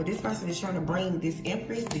drama. This person is trying to bring this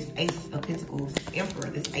Empress, this Ace of Pentacles, Emperor,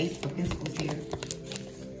 this Ace of Pentacles here.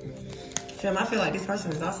 Fam, I feel like this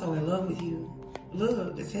person is also in love with you.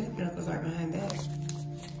 Look, the Ten of Pentacles right behind that.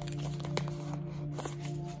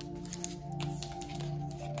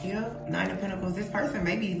 Yeah, Nine of Pentacles. This person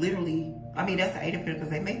may be literally I mean, that's the Eight of Pentacles.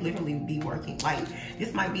 They may literally be working. Like,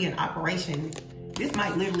 this might be an operation. This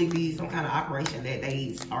might literally be some kind of operation that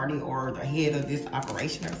they started, or the head of this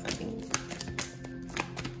operation or something.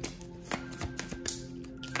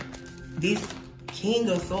 This King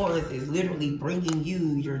of Swords is literally bringing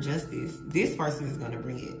you your justice. This person is going to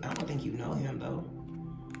bring it. I don't think you know him, though.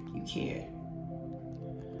 You can't.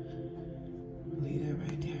 Leave that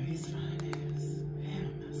right there. He's fine.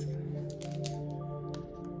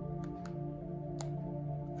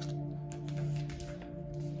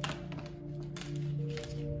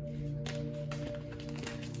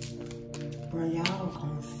 Bro, y'all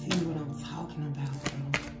gonna see what I'm talking about, bro.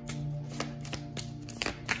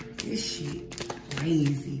 This shit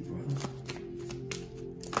crazy, bro.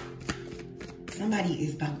 Somebody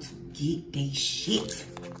is about to get their shit.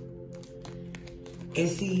 And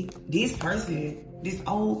see, this person, this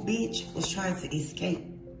old bitch, was trying to escape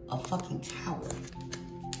a fucking tower.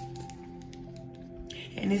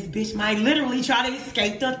 And this bitch might literally try to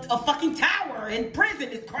escape a fucking tower in prison,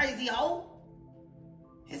 this crazy hoe.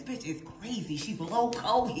 This bitch is crazy. She's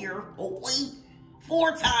loco here. Oh, wait.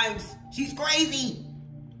 4 times. She's crazy.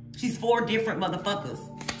 She's 4 different motherfuckers.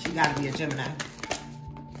 She gotta be a Gemini.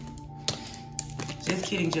 Just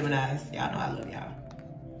kidding, Geminis. Y'all know I love y'all.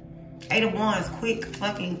 8 of Wands, quick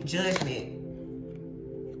fucking judgment.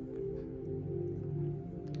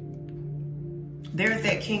 There's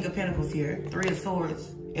that King of Pentacles here. 3 of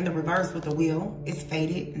Swords. In the reverse with the wheel. It's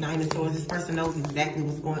faded. 9 of Swords. This person knows exactly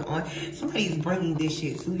what's going on. Somebody's bringing this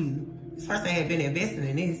shit to you. This person had been investing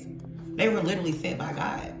in this. They were literally sent by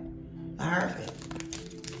God. I heard it.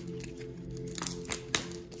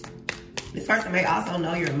 This person may also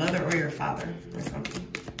know your mother or your father or something.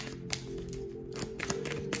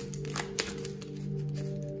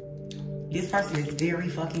 This person is very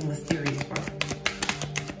fucking mysterious, bro.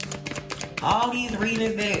 All these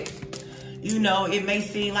readings that, you know, it may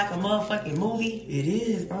seem like a motherfucking movie. It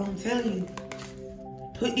is, bro. I'm telling you.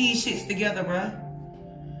 Put these shits together, bro.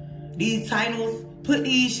 These titles, put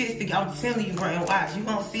these shits together. I'm telling you, bro, and watch. You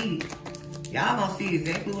gonna see. Y'all gonna see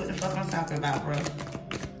exactly what the fuck I'm talking about, bro.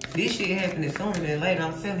 This shit happening sooner than later,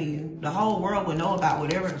 I'm telling you. The whole world will know about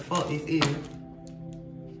whatever the fuck this is.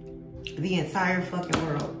 The entire fucking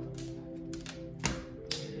world.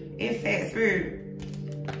 In fact, Spirit.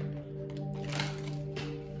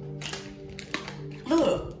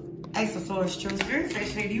 Look, Ace of Swords, truth. Spirit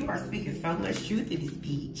says, you are speaking so much truth in this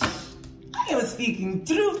bitch. I am speaking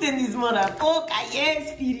truth in this motherfucker.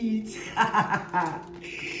 Yes, Spirit.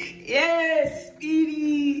 Yes,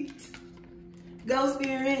 Spirit. Go,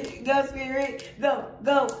 Spirit. Go, Spirit. Go,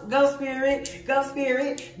 go, go, Spirit. Go,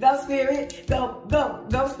 Spirit. Go, Spirit. Go, go,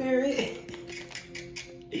 go, Spirit.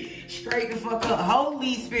 Straight the fuck up.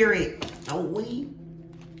 Holy Spirit. Oh, we.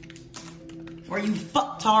 For you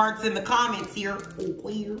fucktards in the comments here. Oh,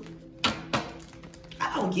 weird.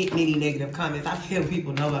 I don't get many negative comments. I feel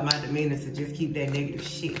people know about my demeanor, so just keep that negative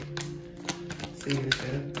shit.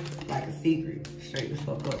 Seriously. Like a secret. Straight the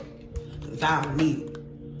fuck up. Because I don't need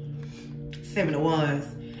it. 7 of Wands.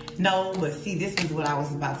 No, but see, this is what I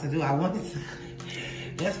was about to do. I wanted to.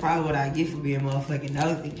 That's probably what I get for being motherfucking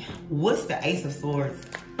nosy. What's the Ace of Swords?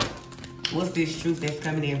 What's this truth that's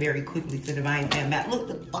coming in very quickly to divine map? Look,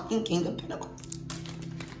 the fucking King of Pentacles.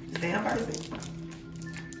 This damn person.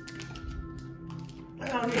 I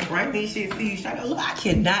don't need to bring this shit to you. Look, I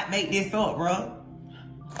cannot make this up, bro.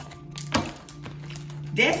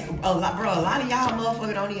 That's a lot, bro. A lot of y'all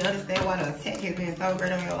motherfuckers don't even understand why the attack has been so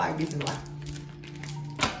great on your life. This is why.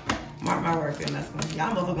 Mark my words, y'all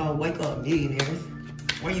motherfuckers gonna wake up millionaires.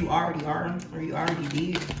 Or you already are, or you already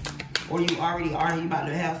did. Or you already are and you about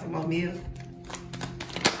to have some more meals.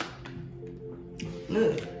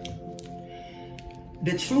 Look.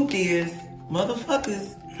 The truth is,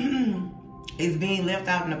 motherfuckers is being left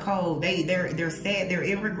out in the cold. They're sad, they're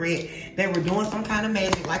in regret. They were doing some kind of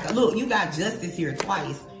magic. Like, look, you got justice here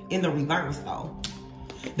twice in the reverse though.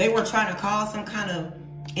 They were trying to cause some kind of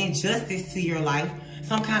injustice to your life.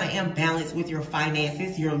 Some kind of imbalance with your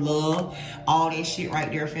finances, your love, all that shit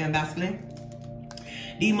right there, fam masculine.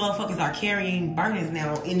 These motherfuckers are carrying burdens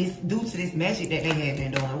now, and it's due to this magic that they have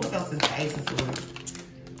been doing. What else is the Ace of Swords?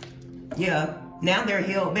 Yeah, now they're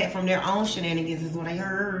held back from their own shenanigans, is what I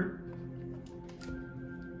heard.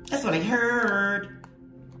 That's what I heard.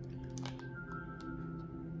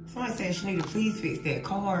 Somebody said, Shanita, please fix that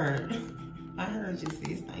card. I heard you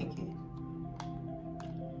sis, thank you.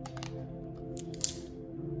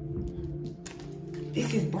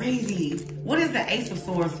 This is crazy. What is the Ace of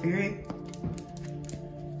Swords, Spirit?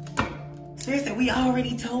 Spirit said, we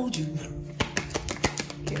already told you.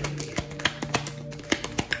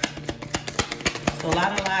 So a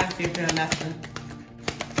lot of lies here, Phil Master.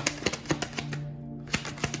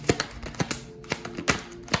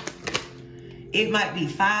 It might be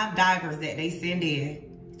 5 divers that they send in.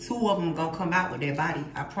 2 of them gonna come out with their body.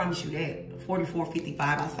 I promise you that.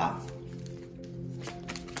 4455 I saw.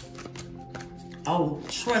 Oh,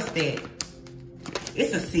 trust that.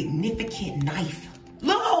 It's a significant knife.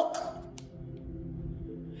 Look!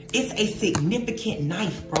 It's a significant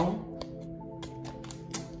knife, bro.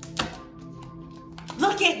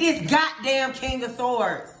 Look at this goddamn King of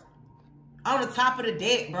Swords. On the top of the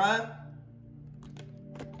deck, bruh.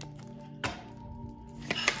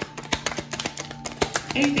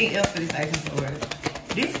 Anything else for this Ace of Swords?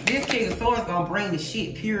 This King of Swords gonna bring the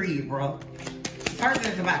shit, period, bro. The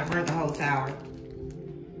person is about to burn the whole tower.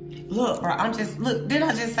 Look, bro, look, didn't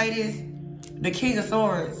I just say this? The King of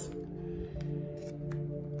Swords.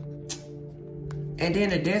 And then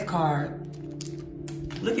the Death card.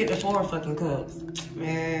 Look at the 4 fucking cups.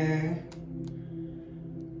 Man.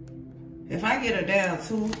 If I get a down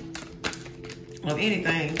 2 of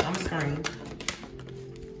anything, I'm screaming.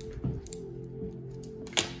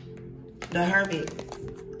 The Hermit.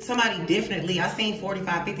 Somebody definitely, I seen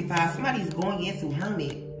 4555. Somebody's going into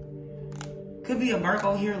Hermit. Could be a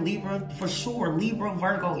Virgo here, Libra, for sure. Libra,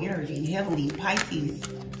 Virgo energy, heavily. Pisces.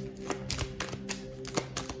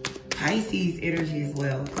 Pisces energy as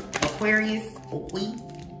well. Aquarius,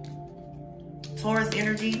 Taurus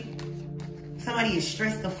energy. Somebody is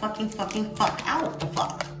stressed the fucking fuck out. The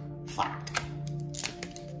fuck.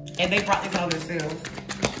 And they brought this on themselves.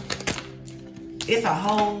 It's a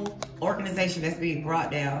whole organization that's being brought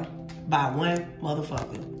down by one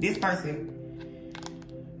motherfucker. This person,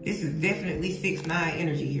 this is definitely 6-9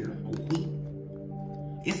 energy here.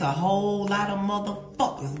 It's a whole lot of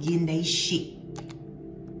motherfuckers getting they shit.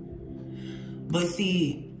 But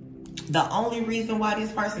see, the only reason why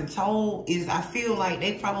this person told is I feel like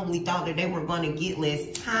they probably thought that they were going to get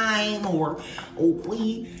less time or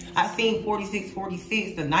I seen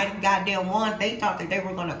 4646, the Knight of Goddamn Wands. They thought that they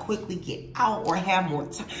were going to quickly get out or have more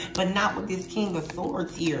time, but not with this King of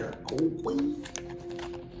Swords here.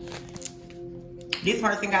 This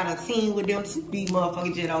person got a team with them too. These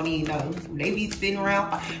motherfuckers just don't even know. They be sitting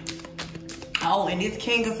around. Oh, and this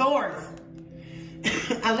King of Swords.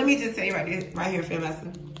 Let me just say right here, Phil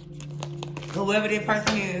Master. Whoever this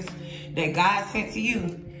person is that God sent to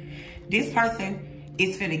you, this person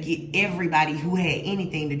is finna get everybody who had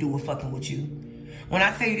anything to do with fucking with you. When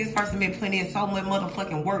I tell you this person been putting in so much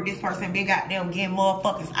motherfucking work, this person been goddamn getting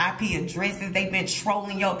motherfuckers IP addresses, they been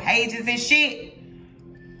trolling your pages and shit.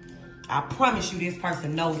 I promise you this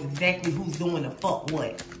person knows exactly who's doing the fuck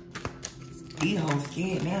what. These hoes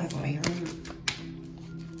scared now is what I heard.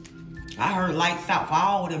 I heard lights out for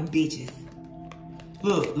all them bitches.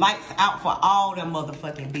 Look, lights out for all them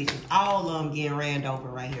motherfucking bitches. All of them getting ran over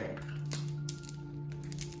right here.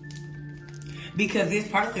 Because this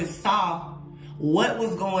person saw what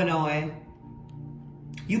was going on.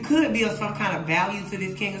 You could be of some kind of value to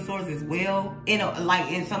this King of Swords as well.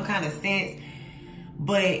 Like in some kind of sense.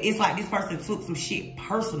 But it's like this person took some shit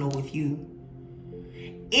personal with you.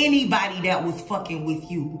 Anybody that was fucking with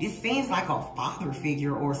you. This seems like a father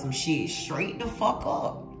figure or some shit. Straight the fuck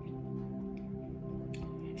up.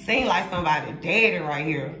 Seems like somebody dead right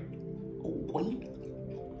here.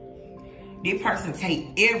 This person take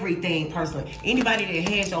everything personally. Anybody that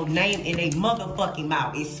has your name in a motherfucking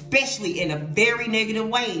mouth, especially in a very negative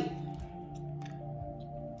way.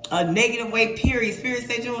 A negative way, period. Spirit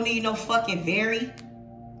said you don't need no fucking very.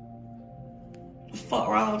 What the fuck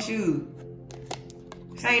wrong with you?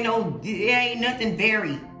 This ain't it ain't nothing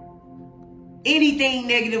very. Anything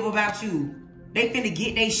negative about you, they finna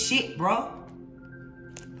get they shit, bro.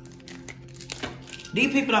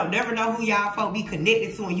 These people don't never know who y'all folk be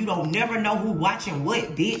connected to, and you don't never know who watching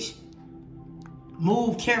what, bitch.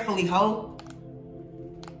 Move carefully, ho.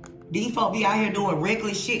 These folk be out here doing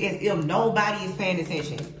reckless shit as if nobody is paying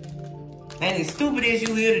attention. And as stupid as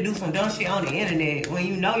you is to do some dumb shit on the internet, when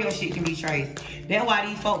you know your shit can be traced. That's why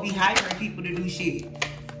these folk be hiring people to do shit.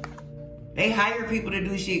 They hire people to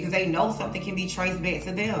do shit because they know something can be traced back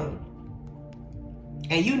to them.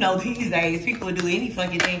 And you know these days, people will do any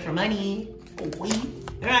fucking thing for money.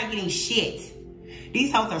 They're not getting shit.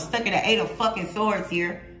 These hoes are stuck in the 8 of fucking swords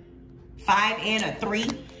here. 5 and a 3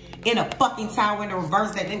 in a fucking tower in the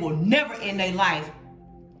reverse that they will never in their life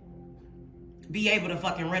be able to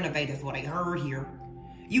fucking renovate, is what I heard here.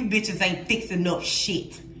 You bitches ain't fixing up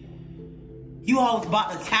shit. You hoes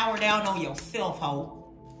bought the tower down on yourself,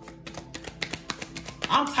 ho.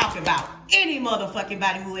 I'm talking about any motherfucking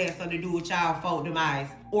body who has something to do with y'all folk demise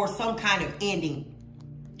or some kind of ending.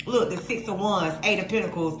 Look, the 6 of Wands, 8 of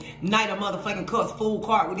Pentacles, Knight of motherfucking Cups, full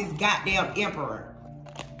card with this goddamn Emperor.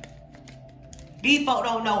 These folk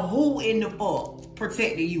don't know who in the fuck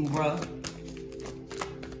protecting you, bro.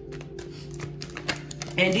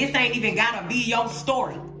 And this ain't even gotta be your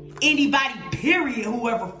story. Anybody, period,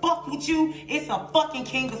 whoever fucked with you, it's a fucking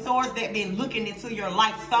King of Swords that been looking into your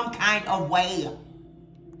life some kind of way.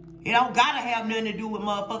 It don't gotta have nothing to do with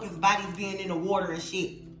motherfuckers' bodies being in the water and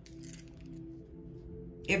shit.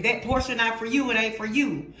 If that portion not for you, it ain't for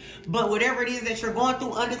you. But whatever it is that you're going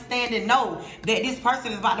through, understand and know that this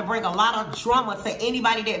person is about to bring a lot of drama to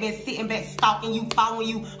anybody that been sitting back, stalking you, following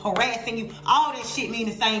you, harassing you. All that shit mean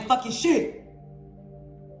the same fucking shit.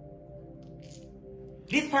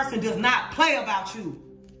 This person does not play about you.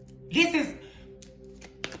 This is...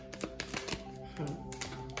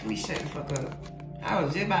 Let me shut the fuck up. I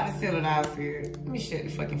was just about to settle down here. Let me shut the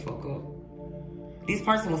fucking fuck up. This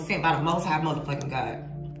person was sent by the Most High motherfucking God.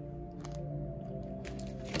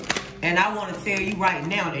 And I want to tell you right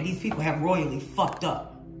now that these people have royally fucked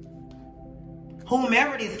up.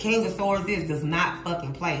 Whomever this King of Swords is does not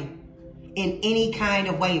fucking play in any kind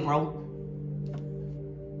of way, bro.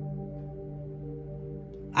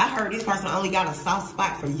 I heard this person only got a soft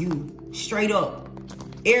spot for you. Straight up.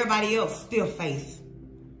 Everybody else still face.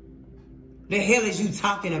 The hell is you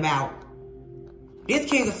talking about? This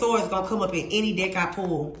King of Swords is going to come up in any deck I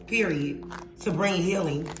pull, period, to bring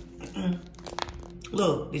healing.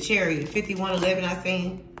 Look, the Chariot, 5111 I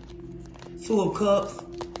seen. 2 of Cups.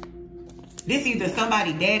 This either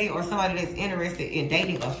somebody daddy or somebody that's interested in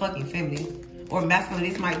dating a fucking feminine. Or masculine,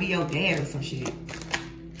 this might be your dad or some shit.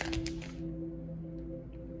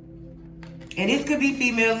 And this could be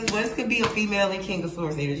female as well. This could be a female in King of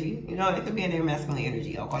Swords energy. You know, it could be in their masculine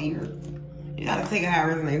energy. Okay, you gotta take it how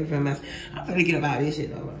it resonates with masculine. I'm gonna get about this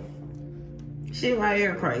shit though. Shit right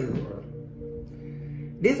here crazy, bro.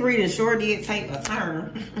 This reading sure did take a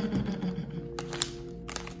turn.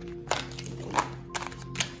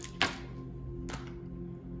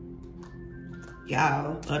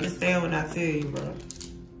 Y'all, understand when I tell you, bro.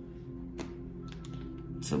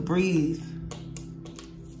 To breathe.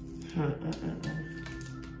 I'm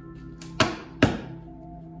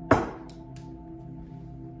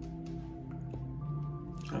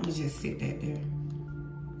gonna just sit that there.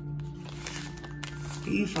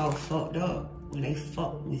 These folks fucked up when they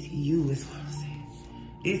fuck with you, is what I'm saying.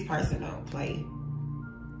 This person don't play.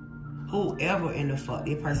 Whoever in the fuck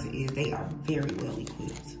this person is, they are very well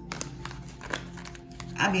equipped.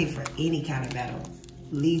 I mean, for any kind of battle.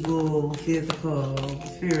 Legal, physical,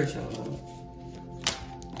 spiritual.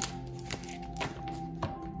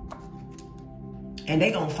 And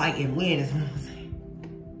they gonna fight and win, is what I'm saying.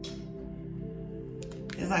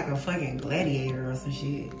 It's like a fucking gladiator or some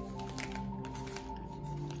shit.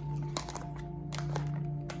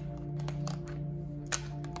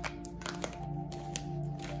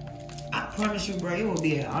 I promise you, bro, it will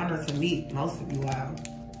be an honor to meet most of you out.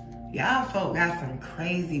 Y'all folk got some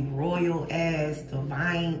crazy royal ass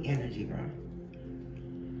divine energy, bro.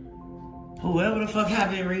 Whoever the fuck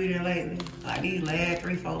I've been reading lately, like these last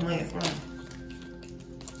 3-4 months, bro.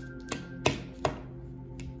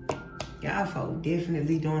 Y'all folk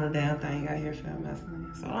definitely doing a damn thing out here for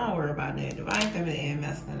masculine. So don't worry about that. Divine feminine and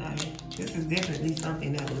masculine out here. This is definitely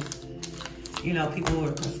something that was, you know, people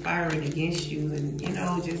were conspiring against you and, you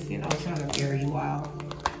know, just, you know, trying to bury you out.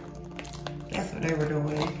 That's what they were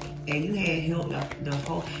doing. And you had help the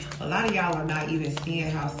whole, a lot of y'all are not even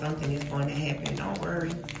seeing how something is going to happen. Don't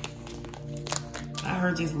worry. I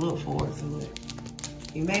heard just look forward to it.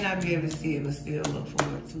 You may not be able to see it, but still look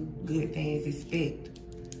forward to good things. Expect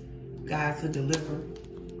God to deliver.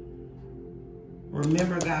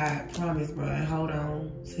 Remember God promised, bro, and hold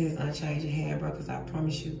on to his unchanging hand, bro, because I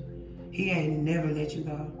promise you, he ain't never let you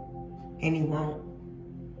go. And he won't.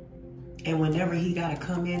 And whenever he got to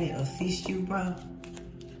come in and assist you, bro,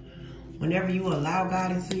 whenever you allow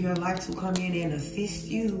God into your life to come in and assist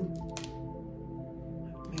you,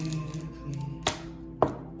 man,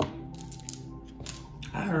 please.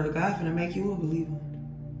 I heard God finna make you a believer.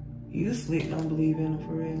 You slick don't believe in him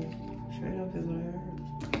for real. Straight up is what I heard.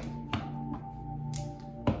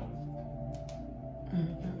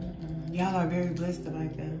 Y'all are very blessed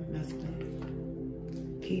like that,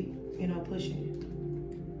 masculine. Keep, you know, pushing.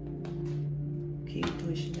 Keep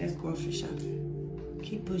pushing. That's grocery shopping.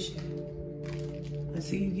 Keep pushing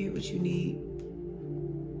until you get what you need,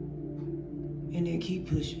 and then keep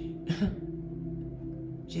pushing.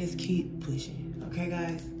 Just keep pushing. Okay,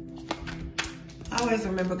 guys? Always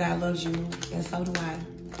remember God loves you, and so do I.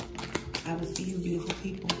 I will see you, beautiful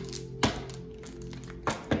people.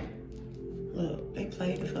 Look, they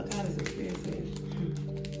played the fuck out of the spirit.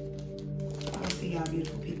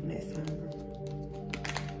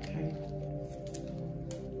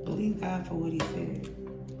 Believe God for what he said.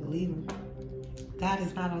 Believe him. God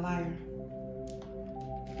is not a liar.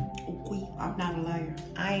 Okay, I'm not a liar.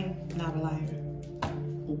 I ain't not a liar.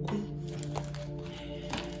 Okay.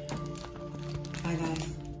 Bye, guys.